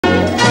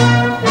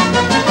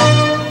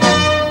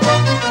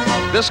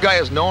This guy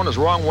is known as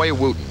Wrong Way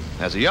Wooten.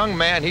 As a young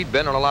man, he'd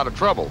been in a lot of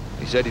trouble.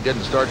 He said he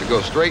didn't start to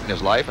go straight in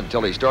his life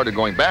until he started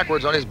going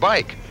backwards on his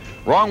bike.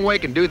 Wrong Way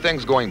can do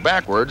things going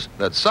backwards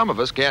that some of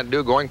us can't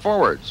do going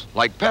forwards,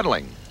 like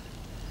pedaling.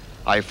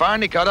 I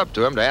finally caught up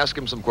to him to ask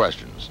him some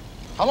questions.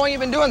 How long have you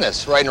been doing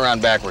this, riding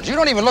around backwards? You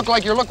don't even look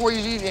like you're looking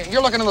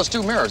in those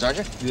two mirrors, aren't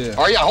you? Yeah.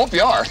 Are you? I hope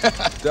you are.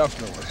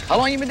 Definitely. How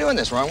long have you been doing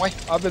this, Wrong Way?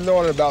 I've been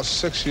doing it about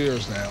 6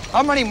 years now.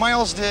 How many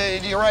miles do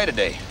you ride a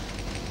day?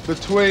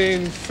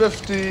 Between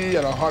 50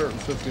 and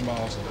 150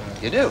 miles a day.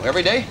 You do?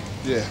 Every day?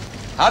 Yeah.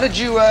 How did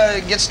you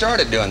get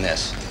started doing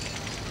this?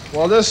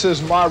 Well, this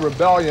is my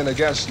rebellion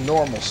against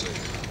normalcy.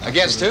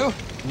 Against who?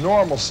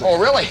 Normalcy. Oh,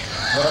 really?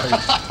 Right.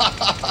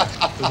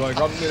 It's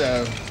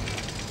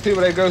like,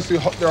 people, they go through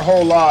their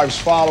whole lives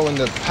following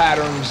the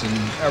patterns and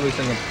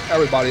everything of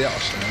everybody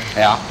else,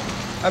 Yeah.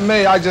 And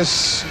me, I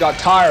just got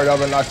tired of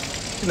it, and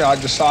I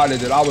decided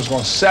that I was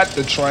going to set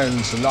the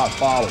trends and not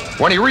follow them.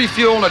 When he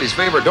refueled at his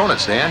favorite donut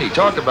stand, he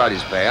talked about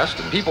his past,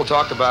 and people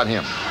talked about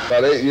him.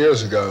 About 8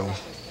 years ago,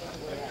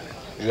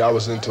 I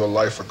was into a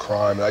life of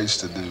crime, and I used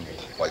to do,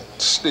 like,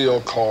 steal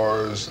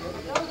cars and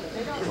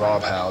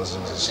rob houses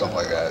and stuff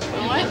like that.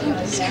 Oh, I think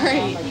he's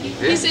great.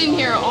 He's in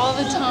here all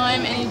the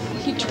time, and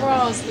he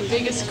draws the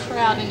biggest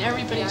crowd, and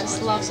everybody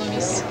just loves him.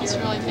 He's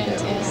really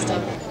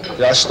fantastic.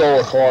 Yeah, I stole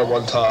a car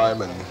one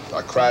time, and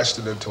I crashed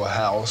it into a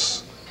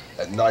house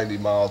at 90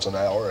 miles an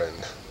hour, and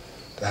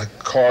the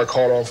car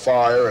caught on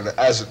fire, and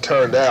as it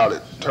turned out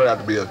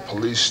to be a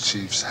police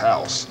chief's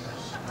house.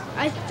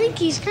 I think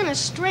he's kind of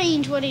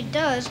strange what he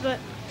does, but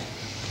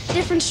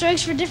different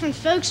strokes for different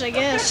folks, I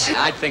guess.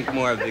 I think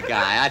more of the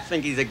guy. I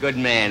think he's a good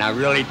man. I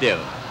really do.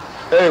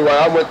 Anyway,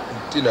 I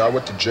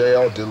went to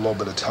jail, did a little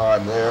bit of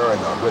time there,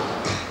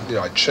 and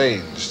I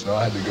changed.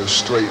 I had to go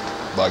straight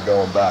by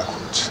going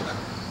backwards.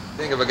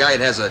 Think of a guy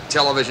that has a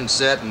television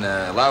set and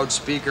a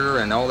loudspeaker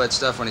and all that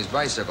stuff on his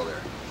bicycle there.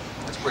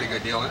 That's a pretty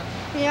good deal, isn't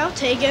it? Yeah, I'll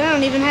take it. I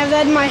don't even have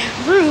that in my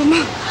room.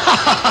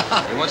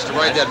 He wants to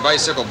ride that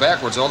bicycle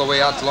backwards all the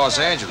way out to Los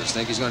Angeles.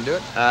 Think he's going to do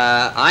it?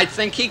 I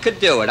think he could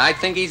do it. I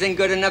think he's in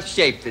good enough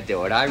shape to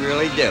do it. I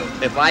really do.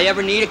 If I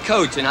ever need a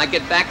coach and I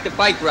get back to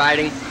bike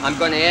riding, I'm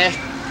going to ask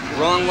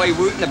Wrong Way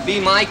Wooten to be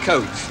my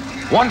coach.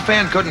 One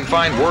fan couldn't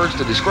find words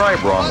to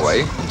describe Wrong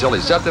Way until he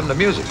set them to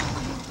music.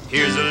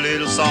 Here's a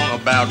little song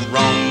about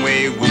Wrong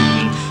Way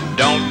Wooten.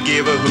 Don't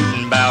give a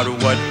hootin' about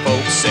what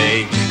folks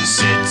say.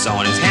 Sits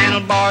on his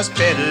handlebars,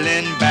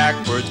 pedaling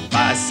backwards.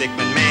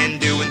 Bicycling man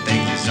doing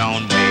things his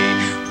own way.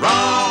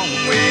 Wrong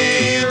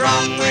way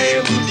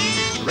wooten.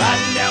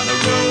 Riding down the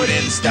road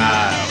in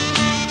style.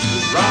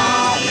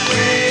 Wrong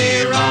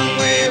way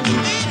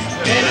wooten.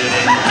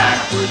 Pedaling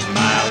backwards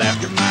mile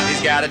after mile.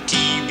 He's got a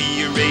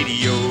TV, a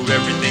radio,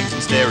 everything's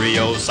in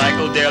stereo.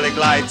 Psychedelic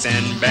lights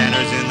and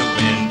banners in the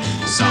wind.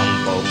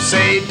 Some folks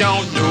say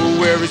don't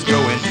know where he's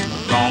going.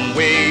 Wrong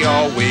Way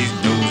always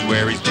knows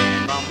where he's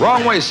been.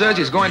 Wrong Way says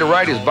he's going to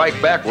ride his bike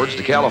backwards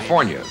to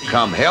California,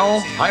 come hell,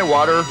 high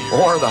water,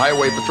 or the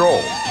highway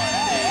patrol.